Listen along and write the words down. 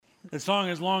The song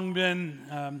has long been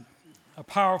a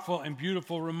powerful and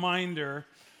beautiful reminder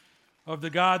of the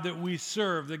God that we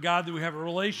serve, the God that we have a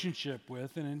relationship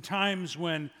with. And in times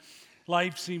when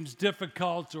life seems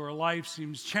difficult or life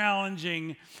seems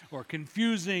challenging or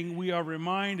confusing, we are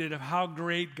reminded of how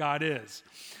great God is.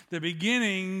 The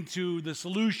beginning to the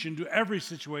solution to every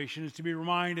situation is to be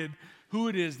reminded who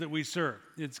it is that we serve.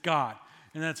 It's God.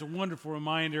 And that's a wonderful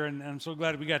reminder, and I'm so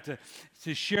glad we got to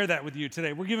share that with you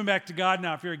today. We're giving back to God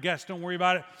now. If you're a guest, don't worry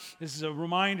about it. This is a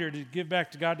reminder to give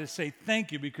back to God to say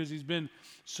thank you because He's been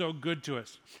so good to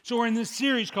us. So we're in this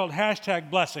series called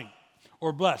 #Blessing,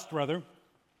 or Blessed, rather.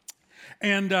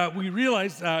 And we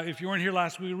realized, if you weren't here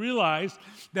last week, we realized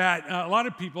that a lot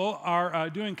of people are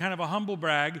doing kind of a humble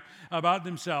brag about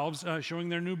themselves, showing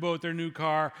their new boat, their new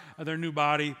car, their new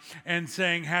body, and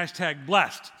saying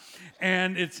 #blessed.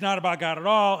 And it's not about God at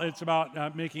all. It's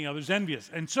about making others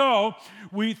envious. And so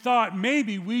we thought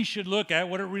maybe we should look at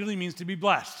what it really means to be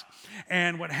blessed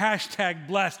and what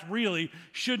 #blessed really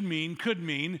should mean, could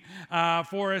mean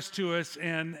for us, to us,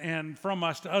 and from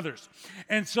us to others.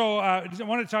 And so I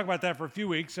want to talk about that for a few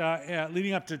weeks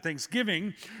leading up to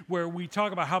Thanksgiving, where we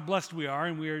talk about how blessed we are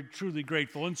and we are truly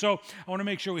grateful. And so I want to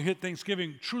make sure we hit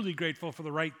Thanksgiving truly grateful for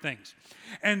the right things.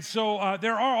 And so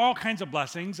there are all kinds of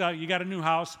blessings. You got a new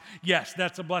house. Yes,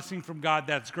 that's a blessing from God.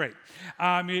 That's great.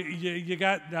 You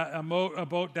got a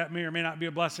boat. That may or may not be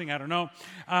a blessing. I don't know.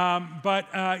 But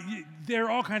there are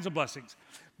all kinds of blessings.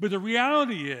 But the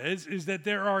reality is that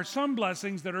there are some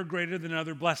blessings that are greater than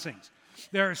other blessings.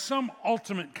 There are some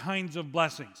ultimate kinds of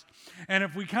blessings. And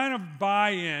if we kind of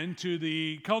buy into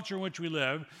the culture in which we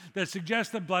live that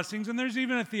suggests that blessings, and there's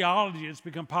even a theology that's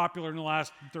become popular in the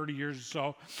last 30 years or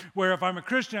so, where if I'm a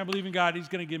Christian, I believe in God, He's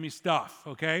going to give me stuff,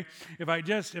 okay? If I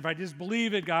just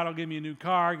believe it, God will give me a new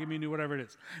car, give me a new whatever it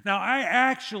is. Now, I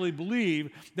actually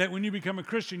believe that when you become a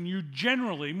Christian, you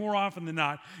generally, more often than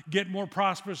not, get more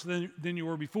prosperous than you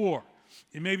were before.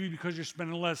 It may be because you're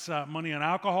spending less money on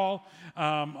alcohol,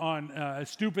 on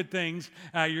stupid things.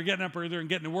 You're getting up earlier and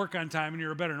getting to work on time, and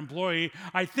you're a better employee.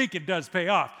 I think it does pay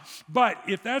off. But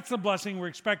if that's the blessing we're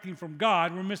expecting from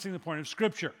God, we're missing the point of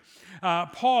Scripture.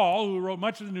 Paul, who wrote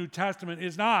much of the New Testament,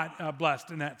 is not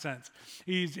blessed in that sense.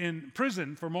 He's in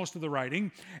prison for most of the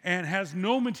writing and has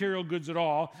no material goods at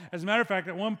all. As a matter of fact,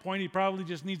 at one point, he probably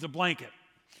just needs a blanket.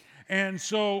 And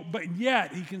so, but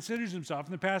yet he considers himself,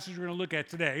 in the passage we're going to look at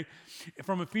today,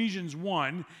 from Ephesians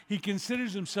 1, he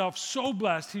considers himself so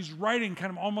blessed, he's writing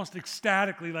kind of almost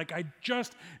ecstatically, like, I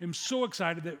just am so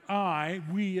excited that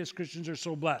we as Christians are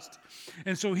so blessed.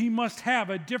 And so he must have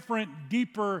a different,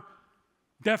 deeper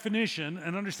definition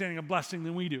and understanding of blessing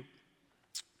than we do.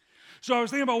 So I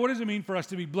was thinking about what does it mean for us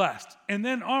to be blessed? And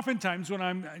then oftentimes when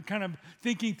I'm kind of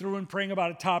thinking through and praying about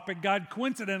a topic, God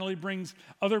coincidentally brings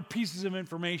other pieces of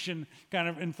information kind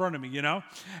of in front of me, you know?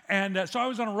 And so I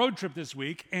was on a road trip this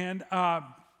week, and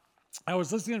I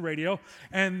was listening to the radio,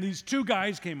 and these two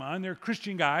guys came on. They're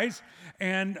Christian guys,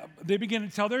 and they began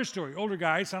to tell their story. Older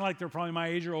guys, sound like they're probably my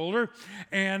age or older,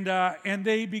 and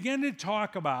they began to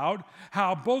talk about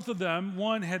how both of them,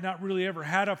 one had not really ever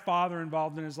had a father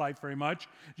involved in his life very much,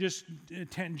 just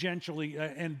tangentially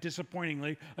and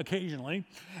disappointingly, occasionally,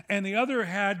 and the other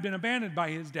had been abandoned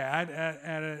by his dad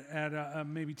at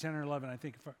maybe 10 or 11, I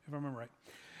think, if I remember right,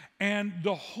 and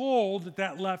the hole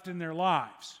that left in their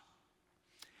lives.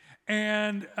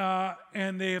 And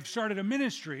they have started a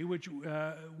ministry, which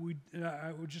I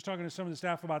was just talking to some of the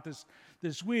staff about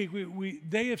this week.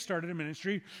 They have started a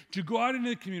ministry to go out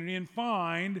into the community and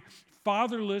find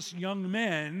fatherless young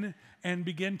men and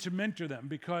begin to mentor them,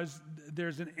 because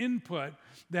there's an input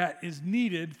that is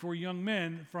needed for young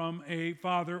men from a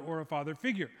father or a father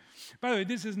figure. By the way,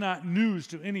 this is not news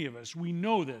to any of us. We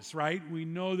know this, right? We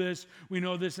know this. We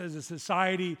know this as a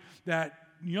society that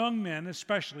young men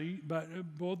especially, but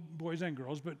both boys and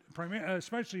girls, but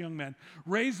especially young men,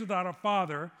 raised without a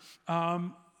father,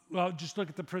 well, just look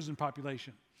at the prison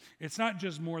population. It's not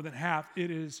just more than half. It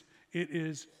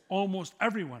is almost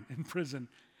everyone in prison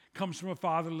comes from a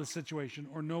fatherless situation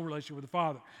or no relationship with a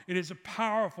father. It is a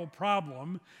powerful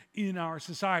problem in our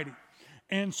society.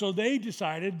 And so they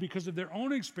decided, because of their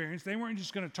own experience, they weren't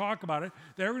just going to talk about it,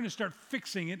 they were going to start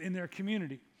fixing it in their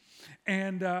community.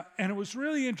 And it was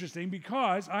really interesting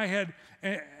because I had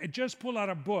just pulled out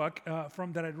a book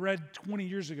that I'd read 20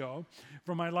 years ago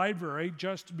from my library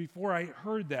just before I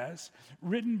heard this,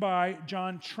 written by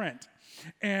John Trent.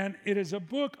 And it is a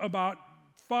book about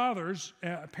fathers,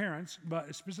 parents,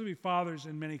 but specifically fathers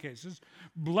in many cases,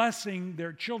 blessing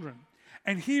their children.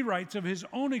 And he writes of his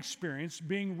own experience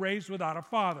being raised without a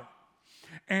father.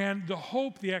 And the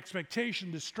hope, the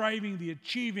expectation, the striving, the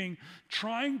achieving,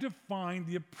 trying to find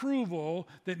the approval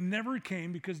that never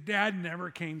came because Dad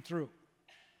never came through.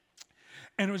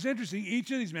 And it was interesting, each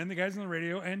of these men, the guys on the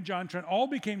radio and John Trent, all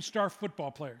became star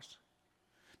football players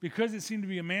because it seemed to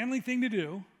be a manly thing to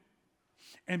do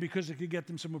and because it could get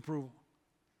them some approval.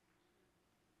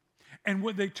 And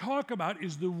what they talk about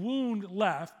is the wound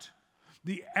left,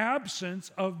 the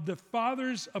absence of the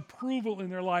father's approval in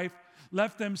their life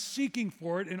left them seeking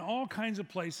for it in all kinds of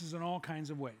places in all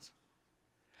kinds of ways.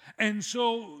 And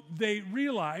so they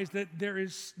realized that there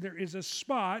is a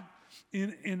spot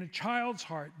in a child's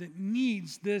heart that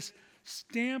needs this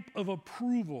stamp of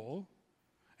approval,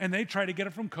 and they try to get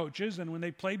it from coaches, and when they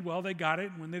played well, they got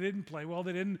it, and when they didn't play well,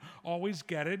 they didn't always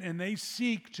get it, and they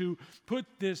seek to put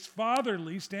this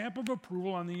fatherly stamp of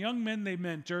approval on the young men they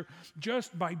mentor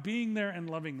just by being there and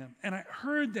loving them. And I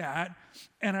heard that,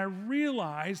 and I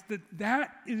realized that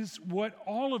that is what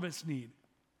all of us need.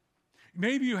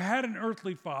 Maybe you had an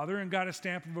earthly father and got a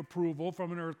stamp of approval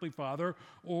from an earthly father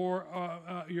or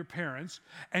your parents,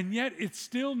 and yet it's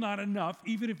still not enough,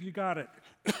 even if you got it.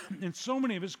 And so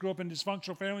many of us grew up in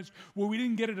dysfunctional families where we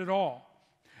didn't get it at all.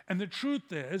 And the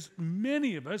truth is,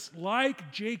 many of us, like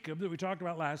Jacob that we talked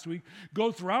about last week, go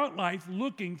throughout life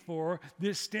looking for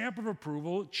this stamp of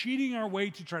approval, cheating our way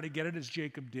to try to get it as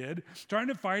Jacob did, trying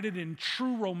to find it in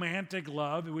true romantic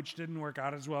love, which didn't work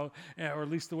out as well, or at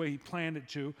least the way he planned it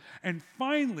to. And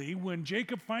finally, when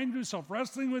Jacob finds himself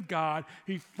wrestling with God,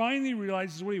 he finally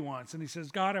realizes what he wants. And he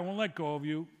says, God, I won't let go of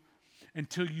you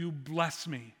until you bless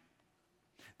me.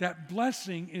 That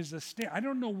blessing is a I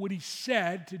don't know what he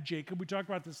said to Jacob. We talked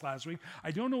about this last week.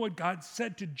 I don't know what God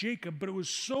said to Jacob, but it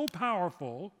was so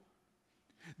powerful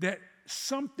that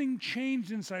something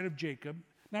changed inside of Jacob.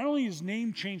 Not only his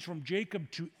name changed from Jacob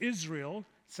to Israel,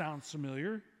 sounds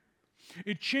familiar.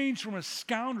 It changed from a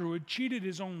scoundrel who had cheated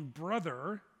his own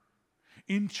brother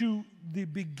into the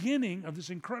beginning of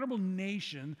this incredible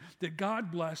nation that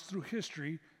God blessed through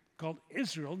history called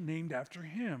Israel, named after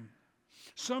him.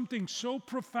 Something so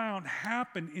profound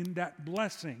happened in that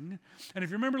blessing. And if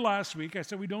you remember last week, I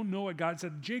said we don't know what God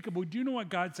said to Jacob, but we do know what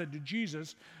God said to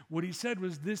Jesus. What he said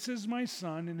was, "This is my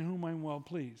son in whom I'm well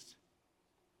pleased."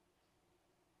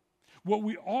 What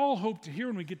we all hope to hear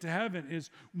when we get to heaven is,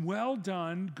 "Well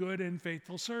done, good and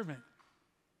faithful servant."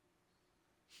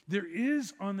 There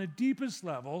is, on the deepest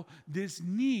level, this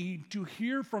need to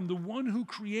hear from the one who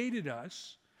created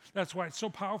us. That's why it's so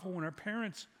powerful when our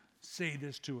parents say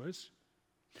this to us.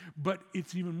 But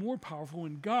it's even more powerful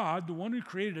when God, the one who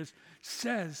created us,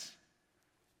 says,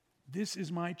 "This is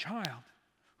my child,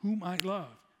 whom I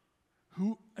love,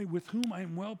 with whom I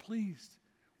am well pleased."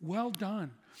 Well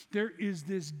done. There is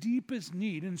this deepest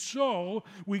need. And so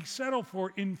we settle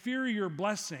for inferior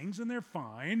blessings, and they're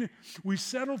fine. We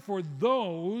settle for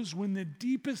those when the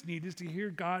deepest need is to hear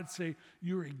God say,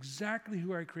 "You're exactly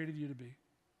who I created you to be.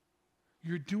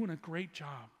 You're doing a great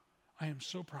job. I am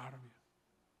so proud of you."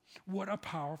 What a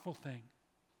powerful thing.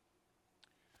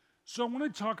 So I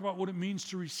want to talk about what it means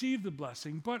to receive the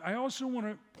blessing, but I also want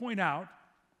to point out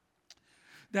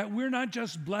that we're not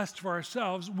just blessed for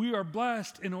ourselves, we are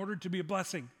blessed in order to be a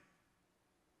blessing.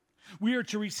 We are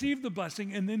to receive the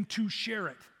blessing and then to share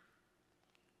it.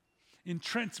 In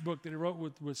Trent's book that he wrote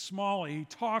with Smalley, he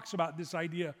talks about this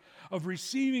idea of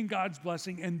receiving God's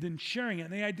blessing and then sharing it.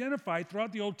 And they identify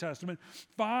throughout the Old Testament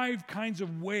 5 kinds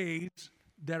of ways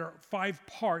that are 5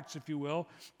 parts, if you will,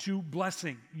 to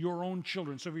blessing your own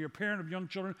children. So if you're a parent of young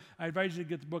children, I advise you to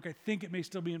get the book. I think it may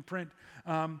still be in print.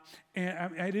 And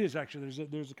it is actually.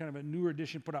 There's a kind of a newer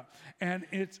edition put out. And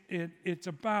it's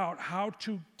about how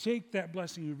to take that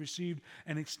blessing you've received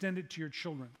and extend it to your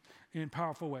children in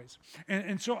powerful ways.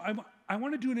 And so I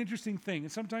want to do an interesting thing.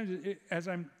 And sometimes as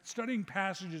I'm studying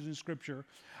passages in Scripture,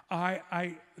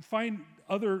 I find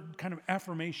other kind of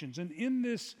affirmations. And in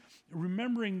this,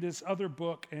 remembering this other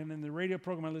book and in the radio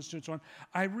program I listen to and so on,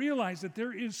 I realize that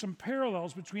there is some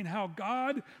parallels between how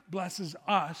God blesses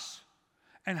us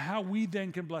and how we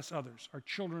then can bless others, our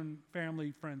children,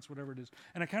 family, friends, whatever it is.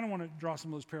 And I kind of want to draw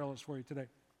some of those parallels for you today.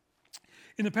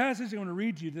 In the passage I want to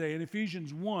read to you today, in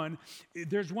Ephesians 1,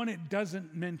 there's one it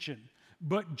doesn't mention,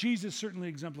 but Jesus certainly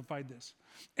exemplified this.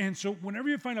 And so whenever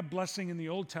you find a blessing in the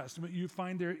Old Testament, you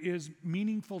find there is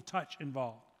meaningful touch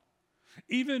involved.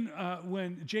 Even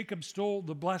when Jacob stole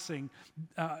the blessing,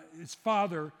 his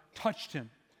father touched him.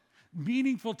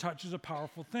 Meaningful touch is a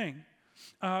powerful thing.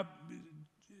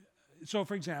 So,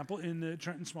 for example, in the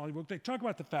Trent and Smalley book, they talk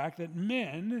about the fact that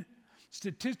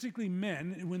statistically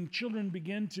men, when children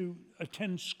begin to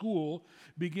attend school,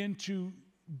 begin to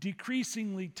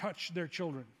decreasingly touch their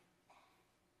children.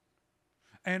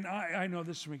 And I know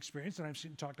this from experience, and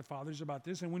I've talked to fathers about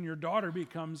this. And when your daughter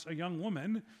becomes a young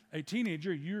woman, a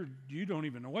teenager, you don't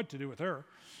even know what to do with her.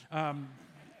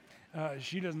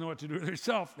 She doesn't know what to do with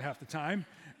herself half the time.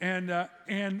 And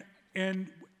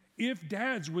if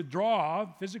dads withdraw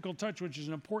physical touch, which is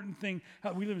an important thing,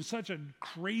 we live in such a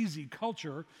crazy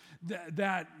culture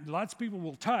that lots of people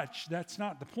will touch. That's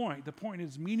not the point. The point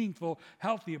is meaningful,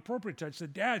 healthy, appropriate touch. So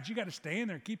dads, you got to stay in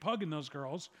there, keep hugging those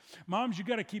girls. Moms, you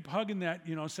got to keep hugging that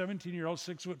 17-year-old,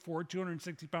 6'4",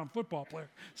 260-pound football player,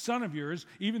 son of yours.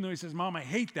 Even though he says, "Mom, I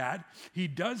hate that," he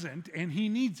doesn't, and he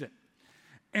needs it.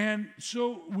 And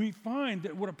so we find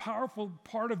that what a powerful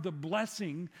part of the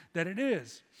blessing that it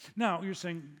is. Now, you're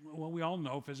saying, well, we all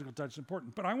know physical touch is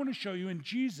important, but I want to show you in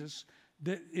Jesus,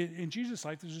 that in Jesus'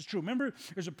 life, this is true. Remember,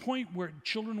 there's a point where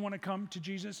children want to come to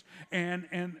Jesus,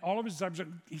 and all of his disciples,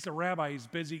 he's a rabbi, he's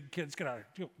busy, kids, get out of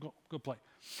here, go play.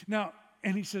 Now,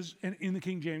 and he says, and in the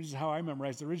King James, this is how I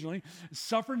memorized it originally,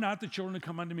 "Suffer not the children to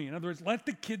come unto me." In other words, let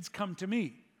the kids come to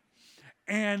me.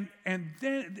 And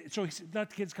then, so he said, "Let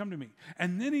the kids come to me."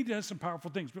 And then he does some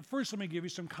powerful things. But first, let me give you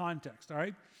some context, all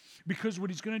right? Because what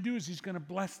he's going to do is he's going to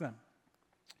bless them.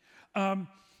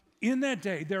 In that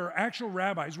day, there are actual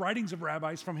rabbis, writings of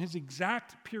rabbis from his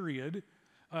exact period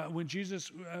when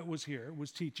Jesus was here,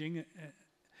 was teaching,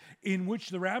 in which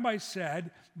the rabbis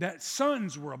said that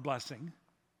sons were a blessing,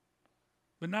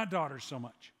 but not daughters so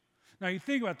much. Now, you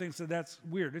think about things, so that's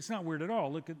weird. It's not weird at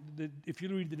all. Look at if you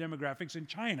read the demographics in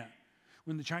China.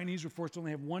 When the Chinese were forced to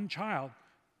only have one child,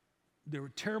 there were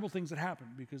terrible things that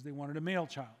happened because they wanted a male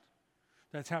child.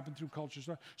 That's happened through cultures.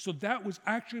 So that was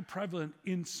actually prevalent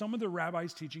in some of the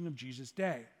rabbis' teaching of Jesus'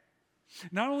 day.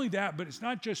 Not only that, but it's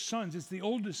not just sons, it's the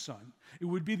oldest son. It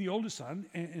would be the oldest son.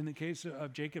 In the case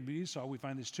of Jacob and Esau, we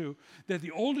find this too, that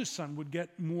the oldest son would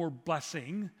get more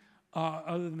blessing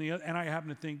other than the other. And I happen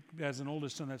to think, as an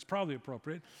oldest son, that's probably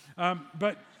appropriate.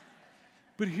 But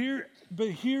here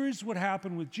is what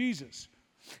happened with Jesus.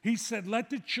 He said, "Let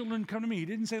the children come to me." He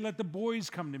didn't say, "Let the boys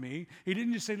come to me." He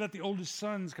didn't just say, "Let the oldest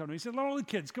sons come to me." He said, "Let all the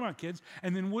kids, come on, kids."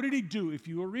 And then what did he do? If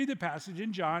you will read the passage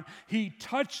in John, he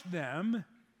touched them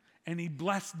and he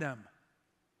blessed them.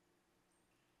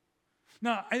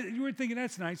 Now, you were thinking,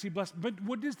 that's nice, he blessed, but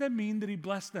what does that mean that he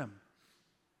blessed them?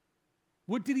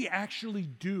 What did he actually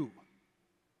do?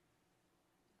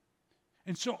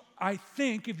 And so I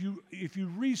think if you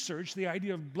research the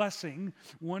idea of blessing,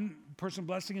 one person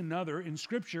blessing another in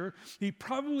Scripture, he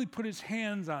probably put his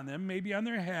hands on them, maybe on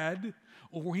their head,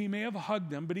 or he may have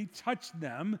hugged them, but he touched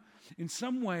them in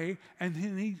some way, and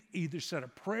then he either said a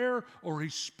prayer or he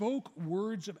spoke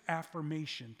words of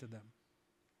affirmation to them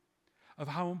of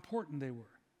how important they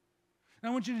were. Now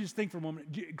I want you to just think for a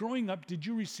moment. Growing up, did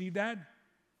you receive that?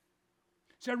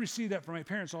 See, I received that from my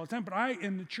parents all the time, but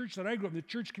in the church that I grew up in, the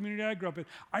church community I grew up in,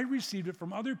 I received it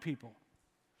from other people.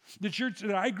 The church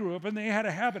that I grew up in, they had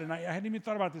a habit, and I hadn't even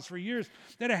thought about this for years.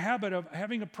 They had a habit of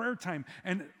having a prayer time,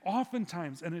 and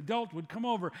oftentimes an adult would come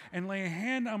over and lay a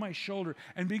hand on my shoulder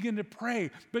and begin to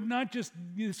pray, but not just,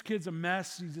 "This kid's a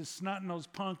mess, he's a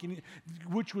snot-nosed punk,"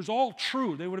 which was all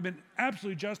true. They would have been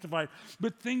absolutely justified.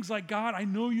 But things like, "God, I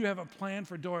know you have a plan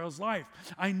for Doyle's life.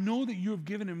 I know that you have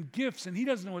given him gifts, and he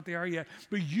doesn't know what they are yet,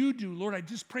 but you do. Lord, I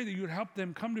just pray that you would help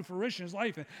them come to fruition in his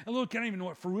life." And look, I don't even know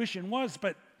what fruition was,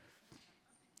 but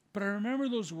I remember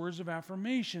those words of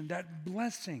affirmation, that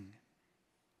blessing.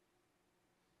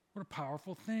 What a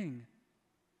powerful thing.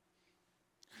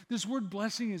 This word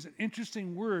blessing is an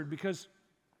interesting word because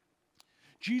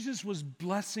Jesus was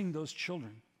blessing those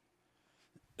children.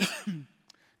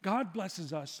 God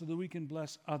blesses us so that we can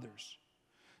bless others.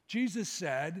 Jesus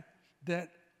said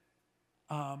that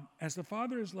as the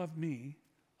Father has loved me,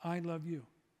 I love you.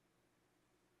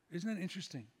 Isn't that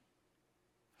interesting?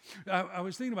 I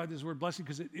was thinking about this word blessing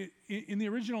because in the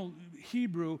original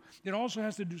Hebrew, it also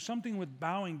has to do something with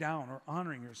bowing down or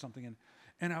honoring or something.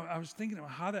 And I was thinking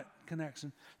about how that connects.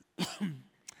 And I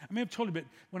may have told you,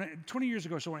 but 20 years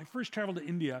ago, so when I first traveled to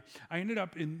India, I ended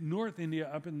up in North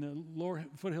India, up in the lower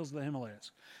foothills of the Himalayas,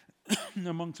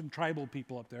 among some tribal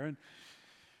people up there.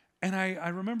 And I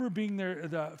remember being there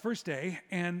the first day,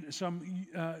 and some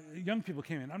young people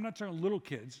came in. I'm not talking little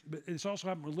kids, but it's also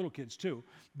happened with little kids too.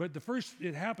 But the first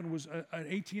it happened was an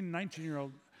 18 and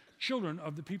 19-year-old children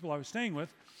of the people I was staying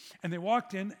with, and they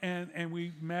walked in, and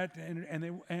we met,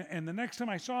 and the next time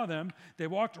I saw them, they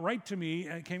walked right to me,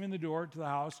 and came in the door to the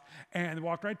house, and they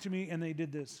walked right to me, and they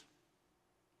did this.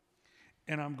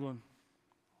 And I'm going...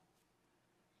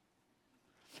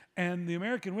 And the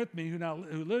American with me, who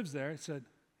lives there, said...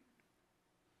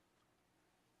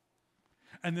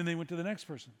 And then they went to the next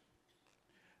person.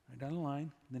 Right down the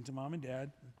line, then to mom and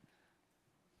dad.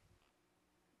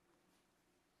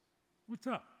 What's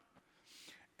up?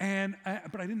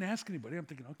 But I didn't ask anybody. I'm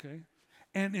thinking, okay.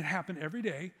 And it happened every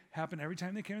day, happened every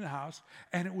time they came to the house,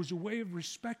 and it was a way of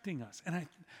respecting us.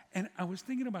 And I was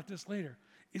thinking about this later.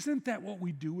 Isn't that what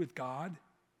we do with God?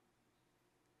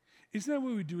 Isn't that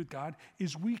what we do with God?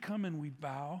 Is we come and we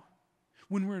bow.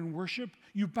 When we're in worship,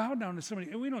 you bow down to somebody.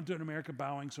 And we don't do it in America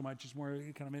bowing so much. It's more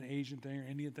kind of an Asian thing or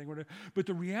Indian thing, or whatever. But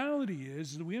the reality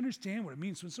is that we understand what it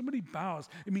means. When somebody bows,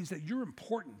 it means that you're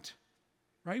important,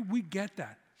 right? We get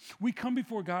that. We come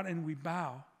before God and we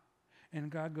bow, and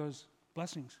God goes,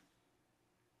 blessings.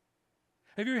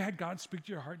 Have you ever had God speak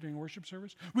to your heart during a worship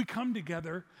service? We come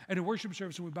together at a worship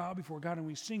service and we bow before God and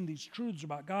we sing these truths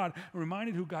about God and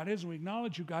reminded who God is and we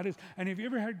acknowledge who God is. And have you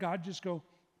ever had God just go,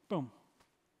 boom,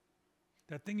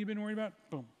 that thing you've been worried about,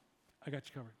 boom, I got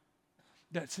you covered.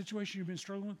 That situation you've been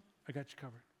struggling with, I got you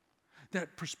covered.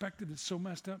 That perspective that's so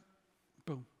messed up,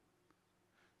 boom.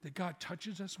 That God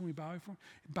touches us when we bow before him.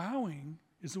 Bowing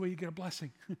is the way you get a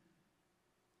blessing.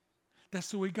 That's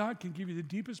the way God can give you the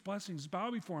deepest blessings.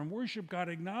 Bow before him, worship God,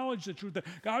 acknowledge the truth that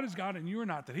God is God and you're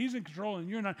not, that he's in control and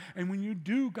you're not. And when you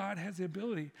do, God has the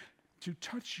ability to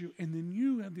touch you, and then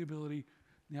you have the ability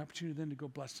and the opportunity then to go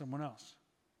bless someone else.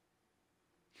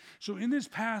 So in this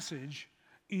passage,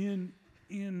 in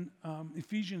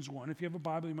Ephesians 1, if you have a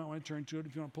Bible, you might want to turn to it.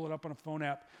 If you want to pull it up on a phone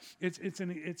app,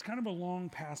 it's kind of a long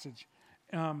passage.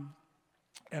 And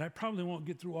I probably won't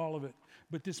get through all of it,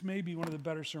 but this may be one of the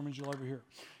better sermons you'll ever hear.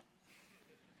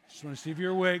 Just want to see if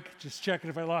you're awake. Just checking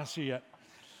if I lost you yet.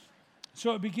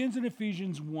 So it begins in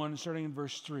Ephesians 1, starting in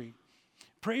verse 3.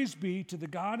 Praise be to the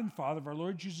God and Father of our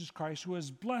Lord Jesus Christ, who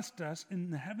has blessed us in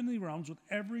the heavenly realms with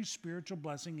every spiritual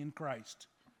blessing in Christ.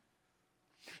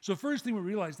 So first thing we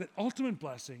realize that ultimate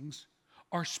blessings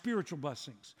are spiritual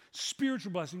blessings.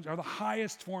 Spiritual blessings are the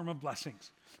highest form of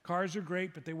blessings. Cars are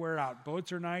great, but they wear out.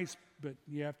 Boats are nice, but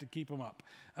you have to keep them up.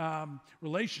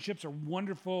 Relationships are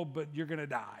wonderful, but you're going to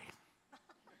die.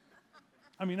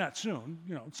 I mean, not soon,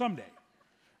 someday,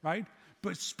 right?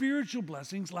 But spiritual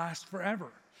blessings last forever.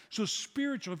 So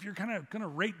spiritual, if you're kind of going to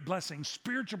rate blessings,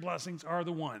 spiritual blessings are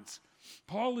the ones.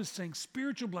 Paul is saying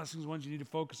spiritual blessings are the ones you need to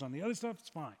focus on. The other stuff is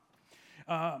fine.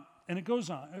 And it goes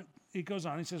on. He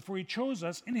says, for he chose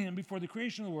us in him before the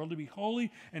creation of the world to be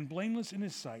holy and blameless in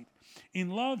his sight. In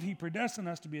love, he predestined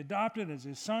us to be adopted as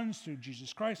his sons through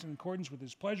Jesus Christ in accordance with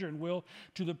his pleasure and will,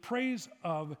 to the praise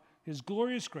of his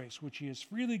glorious grace, which he has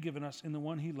freely given us in the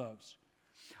one he loves.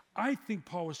 I think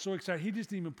Paul was so excited, he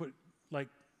just didn't even put,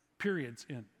 periods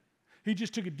in. He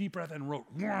just took a deep breath and wrote,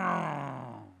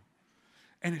 wow.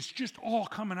 And it's just all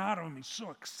coming out of him. He's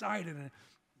so excited. And it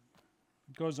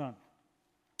goes on.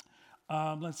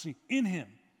 Let's see. In him,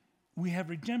 we have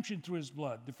redemption through his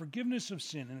blood, the forgiveness of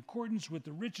sin in accordance with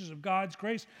the riches of God's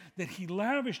grace that he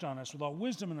lavished on us with all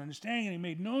wisdom and understanding. And he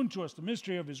made known to us the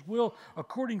mystery of his will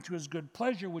according to his good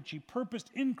pleasure, which he purposed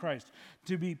in Christ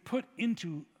to be put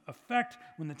into effect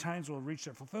when the times will reach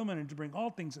their fulfillment, and to bring all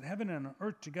things in heaven and on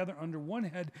earth together under one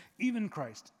head, even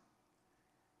Christ.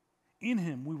 In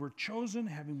him we were chosen,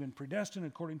 having been predestined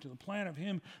according to the plan of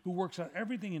him who works out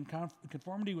everything in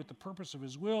conformity with the purpose of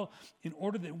his will, in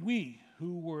order that we,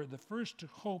 who were the first to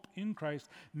hope in Christ,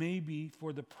 may be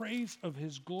for the praise of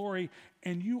his glory.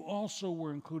 And you also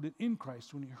were included in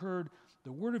Christ when you heard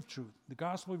the word of truth, the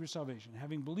gospel of your salvation.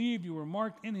 Having believed, you were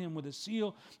marked in him with a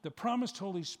seal, the promised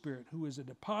Holy Spirit, who is a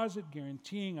deposit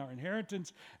guaranteeing our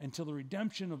inheritance until the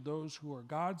redemption of those who are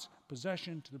God's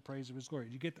possession to the praise of his glory.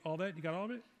 Did you get all that? You got all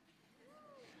of it?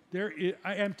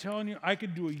 I am telling you, I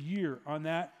could do a year on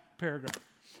that paragraph.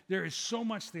 There is so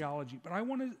much theology, but I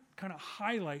want to kind of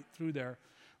highlight through there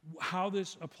how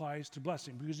this applies to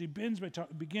blessing, because he begins by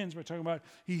talking about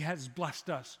he has blessed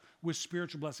us with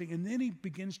spiritual blessing, and then he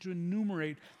begins to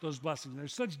enumerate those blessings.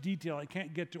 There's such detail, I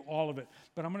can't get to all of it,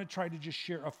 but I'm going to try to just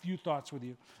share a few thoughts with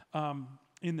you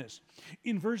in this.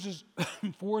 In verses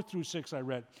 4 through 6 I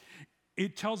read,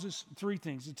 it tells us three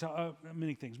things,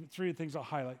 many things, but three things I'll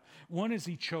highlight. One is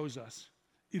he chose us.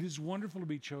 It is wonderful to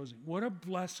be chosen. What a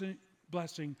blessing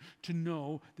to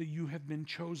know that you have been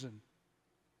chosen.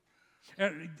 I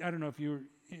don't know if you were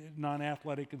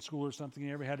non-athletic in school or something,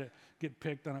 you ever had to get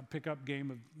picked on a pickup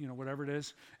game of, whatever it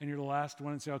is, and you're the last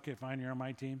one and say, okay, fine, you're on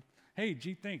my team. Hey,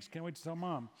 gee, thanks, can't wait to tell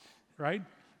mom, right?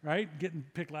 Getting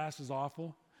picked last is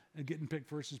awful, and getting picked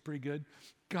first is pretty good.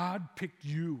 God picked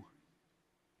you.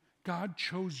 God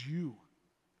chose you.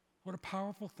 What a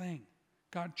powerful thing.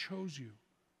 God chose you.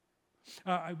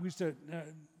 We used to,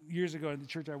 years ago in the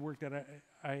church I worked at,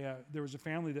 there was a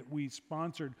family that we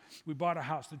sponsored. We bought a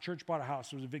house. The church bought a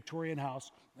house. It was a Victorian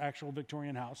house, actual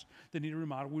Victorian house that needed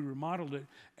remodeled. We remodeled it,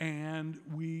 and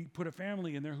we put a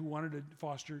family in there who wanted to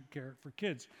foster care for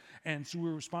kids. And so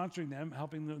we were sponsoring them,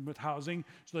 helping them with housing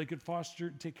so they could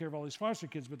take care of all these foster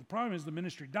kids. But the problem is the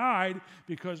ministry died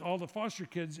because all the foster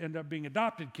kids end up being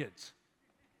adopted kids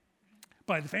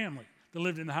by the family that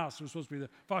lived in the house. It was supposed to be the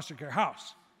foster care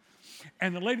house.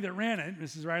 And the lady that ran it,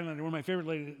 Mrs. Rylander, one of my favorite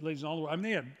ladies in all the world. I mean,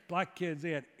 they had black kids, they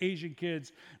had Asian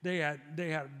kids, they had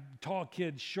tall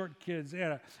kids, short kids. They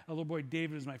had a little boy,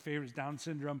 David is my favorite, Down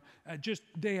syndrome.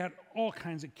 They had all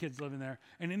kinds of kids living there,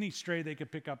 and any stray they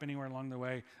could pick up anywhere along the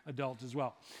way, adults as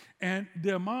well. And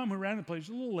the mom who ran the place was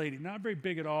a little lady, not very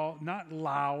big at all, not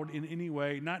loud in any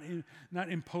way, not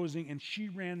imposing, and she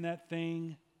ran that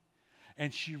thing,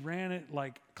 and she ran it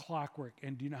like clockwork.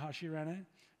 And do you know how she ran it?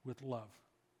 With love.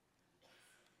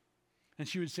 And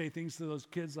she would say things to those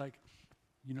kids like,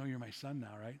 you know you're my son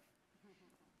now, right?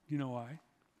 You know why?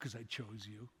 Because I chose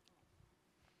you.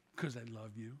 Because I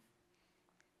love you.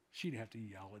 She didn't have to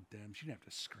yell at them. She didn't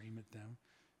have to scream at them.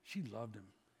 She loved them.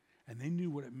 And they knew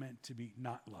what it meant to be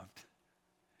not loved.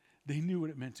 They knew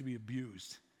what it meant to be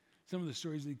abused. Some of the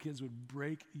stories of the kids would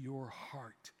break your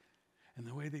heart. And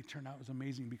the way they turned out was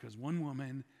amazing because one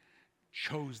woman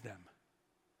chose them.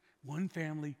 One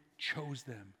family chose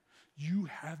them. You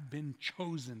have been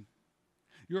chosen.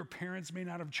 Your parents may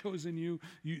not have chosen you.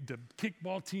 The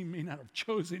kickball team may not have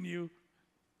chosen you.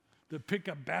 The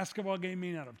pickup basketball game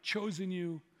may not have chosen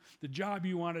you. The job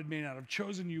you wanted may not have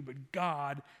chosen you, but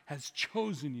God has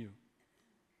chosen you.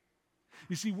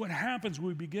 You see, what happens when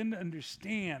we begin to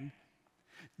understand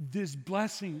this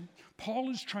blessing, Paul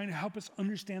is trying to help us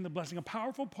understand the blessing. A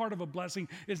powerful part of a blessing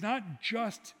is not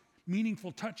just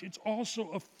meaningful touch, it's also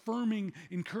affirming,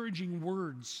 encouraging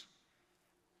words.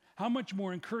 How much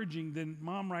more encouraging than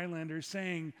Mom Rylander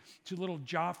saying to little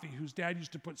Jaffe, whose dad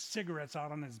used to put cigarettes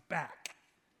out on his back,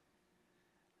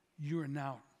 you are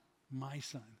now my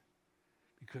son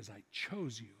because I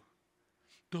chose you.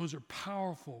 Those are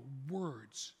powerful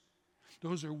words.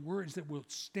 Those are words that will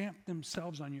stamp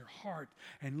themselves on your heart,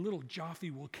 and little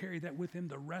Jaffe will carry that with him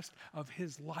the rest of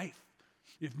his life.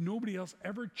 If nobody else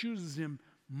ever chooses him,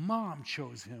 Mom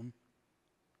chose him,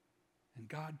 and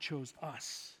God chose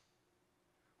us.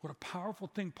 What a powerful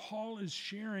thing. Paul is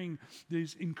sharing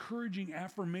these encouraging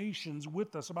affirmations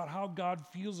with us about how God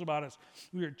feels about us.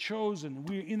 We are chosen.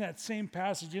 We are in that same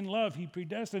passage in love. He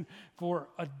predestined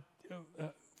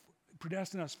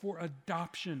us for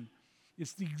adoption.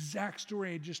 It's the exact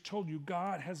story I just told you.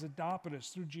 God has adopted us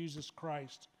through Jesus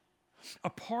Christ. A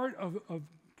part of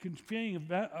conveying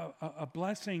a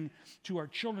blessing to our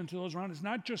children, to those around us,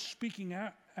 not just speaking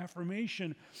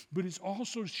affirmation, but it's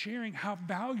also sharing how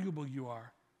valuable you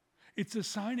are. It's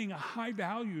assigning a high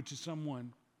value to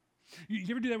someone. You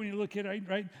ever do that when you're a little kid,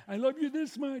 right? I love you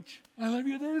this much. I love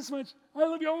you this much. I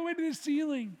love you all the way to the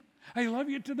ceiling. I love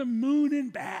you to the moon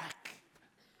and back.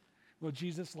 Well,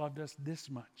 Jesus loved us this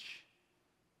much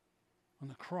on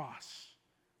the cross.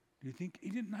 Do you think he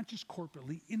did not just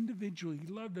corporately, individually, he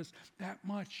loved us that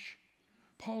much?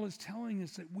 Paul is telling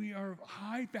us that we are of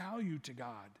high value to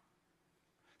God.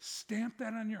 Stamp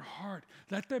that on your heart.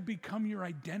 Let that become your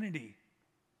identity.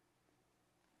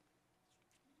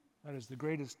 That is the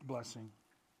greatest blessing.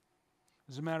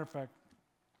 As a matter of fact,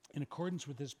 in accordance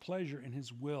with his pleasure and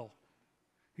his will,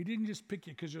 he didn't just pick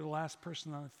you because you're the last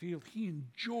person on the field. He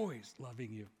enjoys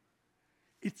loving you.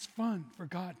 It's fun for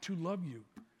God to love you.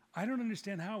 I don't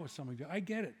understand how with some of you. I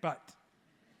get it, but.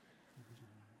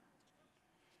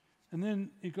 And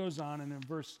then it goes on, and in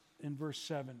verse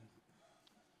 7,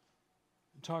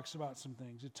 it talks about some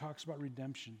things. It talks about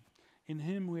redemption. In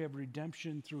him we have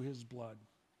redemption through his blood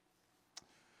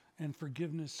and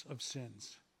forgiveness of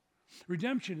sins.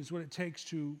 Redemption is what it takes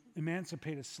to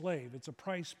emancipate a slave. It's a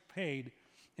price paid.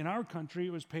 In our country,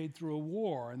 it was paid through a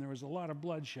war, and there was a lot of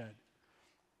bloodshed.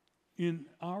 In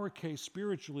our case,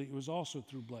 spiritually, it was also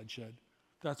through bloodshed.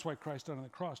 That's why Christ died on the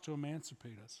cross, to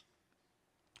emancipate us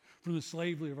from the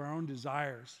slavery of our own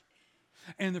desires.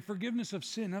 And the forgiveness of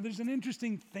sin. Now, there's an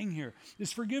interesting thing here.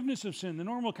 This forgiveness of sin, the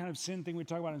normal kind of sin thing we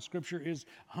talk about in Scripture is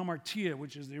hamartia,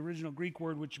 which is the original Greek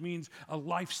word, which means a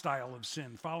lifestyle of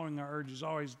sin, following our urges,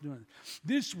 always doing it.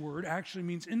 This word actually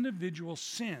means individual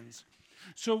sins.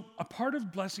 So a part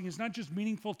of blessing is not just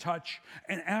meaningful touch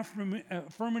and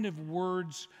affirmative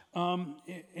words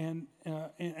and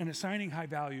assigning high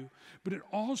value, but it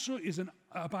also is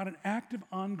about an active,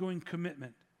 ongoing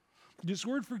commitment. This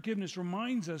word forgiveness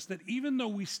reminds us that even though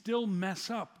we still mess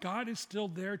up, God is still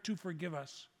there to forgive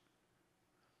us.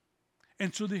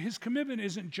 And so his commitment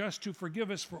isn't just to forgive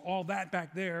us for all that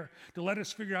back there, to let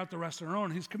us figure out the rest on our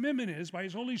own. His commitment is, by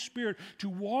his Holy Spirit, to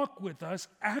walk with us,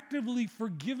 actively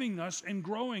forgiving us and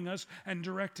growing us and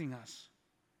directing us.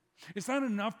 It's not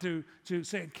enough to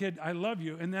say, kid, I love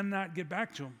you, and then not get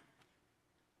back to him.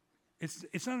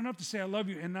 It's not enough to say, I love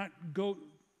you, and not go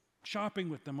shopping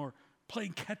with them or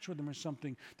playing catch with them or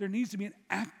something. There needs to be an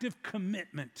active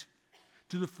commitment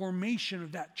to the formation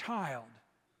of that child.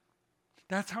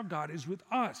 That's how God is with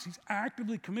us. He's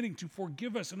actively committing to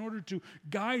forgive us in order to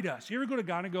guide us. You ever go to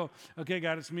God and go, okay,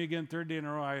 God, it's me again, third day in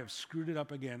a row, I have screwed it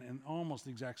up again in almost the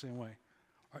exact same way.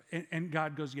 And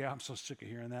God goes, yeah, I'm so sick of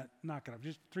hearing that. Knock it off.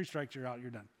 Just 3 strikes, you're out,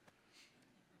 you're done.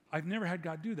 I've never had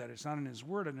God do that. It's not in his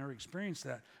word. I've never experienced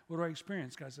that. What do I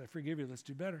experience? God says, I forgive you. Let's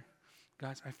do better.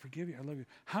 Guys, I forgive you. I love you.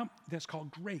 That's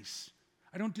called grace.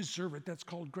 I don't deserve it. That's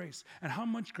called grace. And how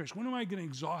much grace? When am I going to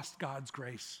exhaust God's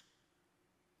grace?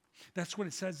 That's what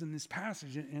it says in this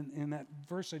passage, in that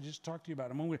verse I just talked to you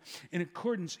about a moment ago. In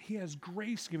accordance, he has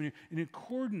grace given you. In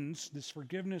accordance, this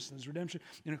forgiveness, this redemption,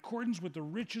 in accordance with the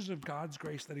riches of God's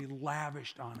grace that he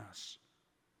lavished on us.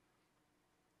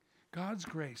 God's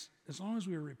grace, as long as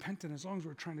we are repentant, as long as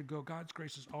we're trying to go, God's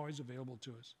grace is always available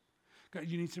to us. God,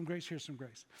 you need some grace? Here's some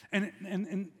grace. And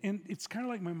it's kind of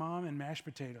like my mom and mashed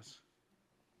potatoes.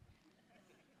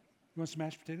 You want some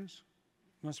mashed potatoes?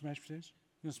 You want some mashed potatoes?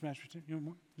 You want some mashed potatoes? You want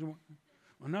more? You want more?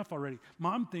 Well, enough already.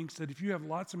 Mom thinks that if you have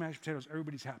lots of mashed potatoes,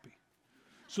 everybody's happy.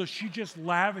 So she just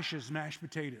lavishes mashed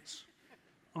potatoes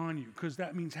on you because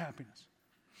that means happiness.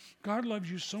 God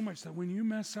loves you so much that when you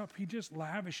mess up, he just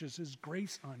lavishes his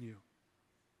grace on you.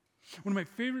 One of my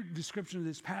favorite descriptions of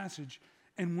this passage,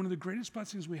 and one of the greatest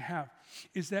blessings we have,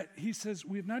 is that he says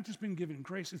we have not just been given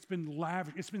grace, it's been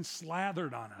lavish, it's been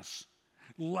slathered on us.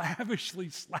 Lavishly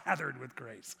slathered with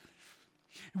grace.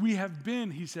 We have been,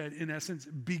 he said, in essence,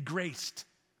 begraced.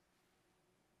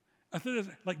 I thought it was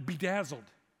like bedazzled.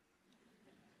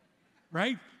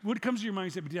 Right? What comes to your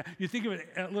mind? You think of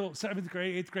a little 7th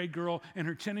grade, 8th grade girl and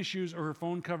her tennis shoes or her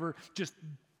phone cover, just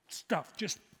stuff,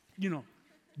 just,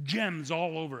 gems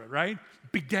all over it, right?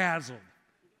 Bedazzled,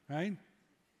 right?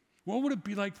 What would it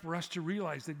be like for us to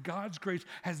realize that God's grace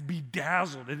has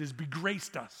bedazzled, it has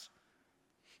begraced us?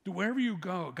 That wherever you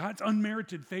go, God's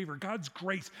unmerited favor, God's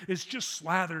grace is just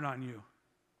slathered on you.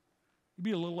 You'd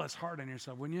be a little less hard on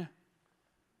yourself, wouldn't you?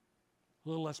 A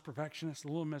little less perfectionist, a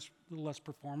little less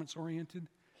performance-oriented,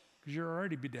 because you're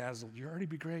already bedazzled, you're already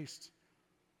begraced.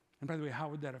 And by the way, how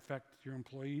would that affect your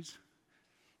employees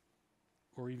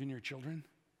or even your children?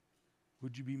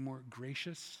 Would you be more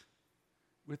gracious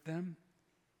with them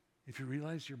if you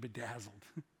realize you're bedazzled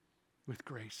with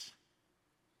grace?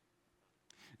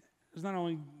 Because not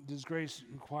only does grace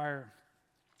require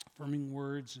affirming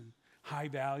words and high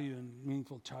value and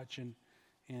meaningful touch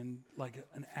and like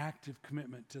an active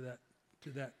commitment to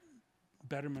that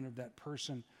betterment of that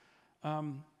person,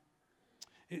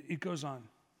 it goes on.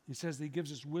 He says that he gives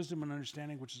us wisdom and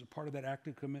understanding, which is a part of that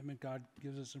active commitment God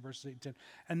gives us in verses 8 and 10.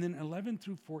 And then 11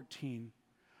 through 14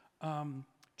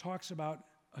 talks about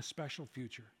a special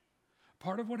future.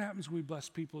 Part of what happens when we bless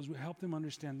people is we help them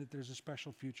understand that there's a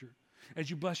special future.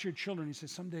 As you bless your children, he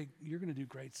says, someday you're going to do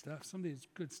great stuff. Someday it's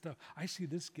good stuff. I see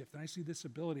this gift and I see this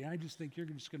ability. I just think you're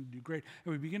just going to do great.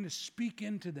 And we begin to speak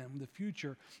into them the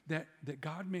future that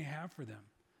God may have for them.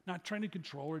 Not trying to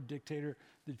control or dictate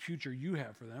the future you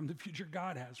have for them, the future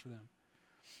God has for them.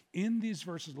 In these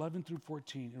verses 11 through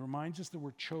 14, it reminds us that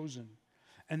we're chosen.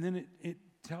 And then it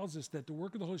tells us that the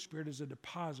work of the Holy Spirit is a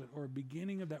deposit or a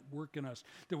beginning of that work in us,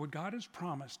 that what God has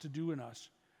promised to do in us,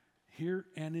 here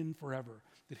and in forever,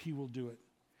 that he will do it.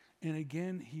 And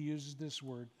again, he uses this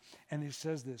word, and he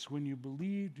says this: when you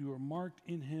believed, you were marked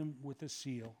in him with a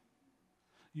seal.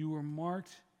 You were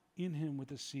marked in him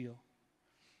with a seal.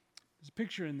 The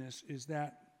picture in this is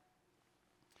that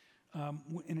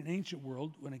in an ancient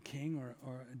world, when a king or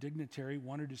a dignitary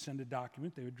wanted to send a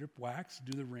document, they would drip wax,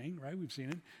 do the ring, right? We've seen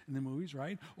it in the movies,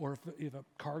 right? Or if a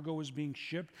cargo was being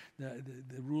shipped,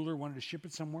 the ruler wanted to ship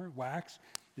it somewhere, wax,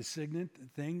 the signet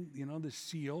thing, the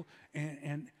seal,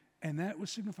 and that would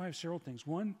signify several things.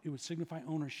 One, it would signify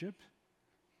ownership,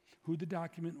 who the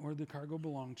document or the cargo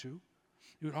belonged to.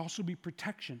 It would also be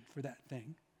protection for that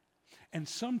thing. And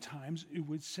sometimes it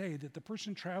would say that the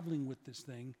person traveling with this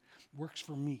thing works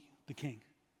for me, the king.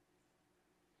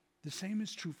 The same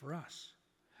is true for us.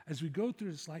 As we go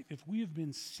through this life, if we have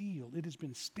been sealed, it has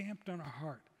been stamped on our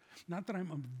heart. Not that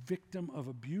I'm a victim of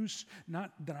abuse,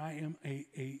 not that I am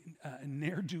a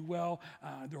ne'er-do-well,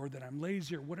 or that I'm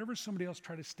lazy, or whatever somebody else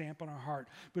tried to stamp on our heart.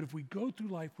 But if we go through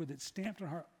life with it stamped on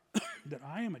our heart, that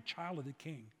I am a child of the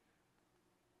king,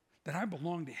 that I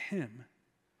belong to him,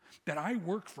 that I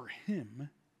work for Him,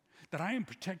 that I am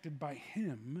protected by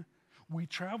Him, we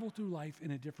travel through life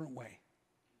in a different way.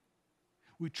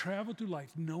 We travel through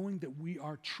life knowing that we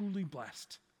are truly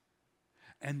blessed.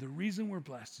 And the reason we're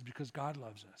blessed is because God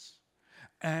loves us.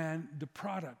 And the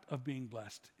product of being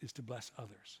blessed is to bless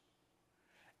others.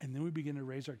 And then we begin to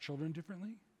raise our children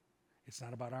differently. It's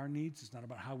not about our needs. It's not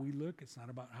about how we look. It's not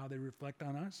about how they reflect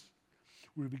on us.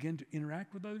 We begin to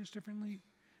interact with others differently.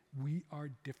 We are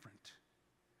different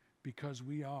because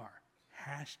we are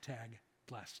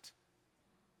 #blessed.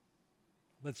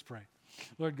 Let's pray.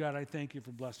 Lord God, I thank you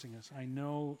for blessing us. I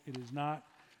know it is not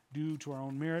due to our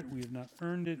own merit. We have not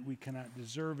earned it. We cannot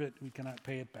deserve it. We cannot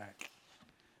pay it back.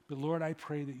 But Lord, I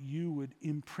pray that you would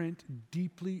imprint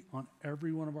deeply on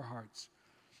every one of our hearts.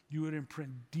 You would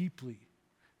imprint deeply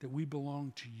that we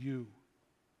belong to you.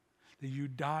 That you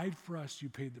died for us. You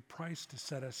paid the price to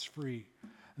set us free.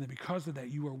 And that because of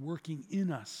that, you are working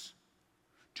in us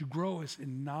to grow us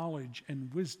in knowledge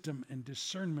and wisdom and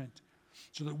discernment,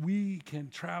 so that we can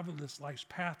travel this life's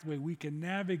pathway. We can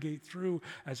navigate through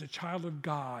as a child of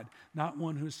God, not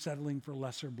one who's settling for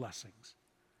lesser blessings.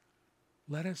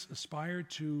 Let us aspire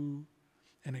to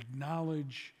and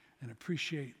acknowledge and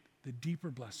appreciate the deeper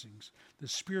blessings, the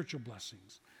spiritual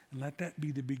blessings, and let that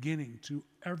be the beginning to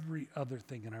every other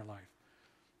thing in our life,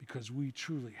 because we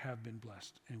truly have been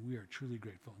blessed and we are truly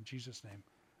grateful. In Jesus' name,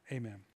 amen.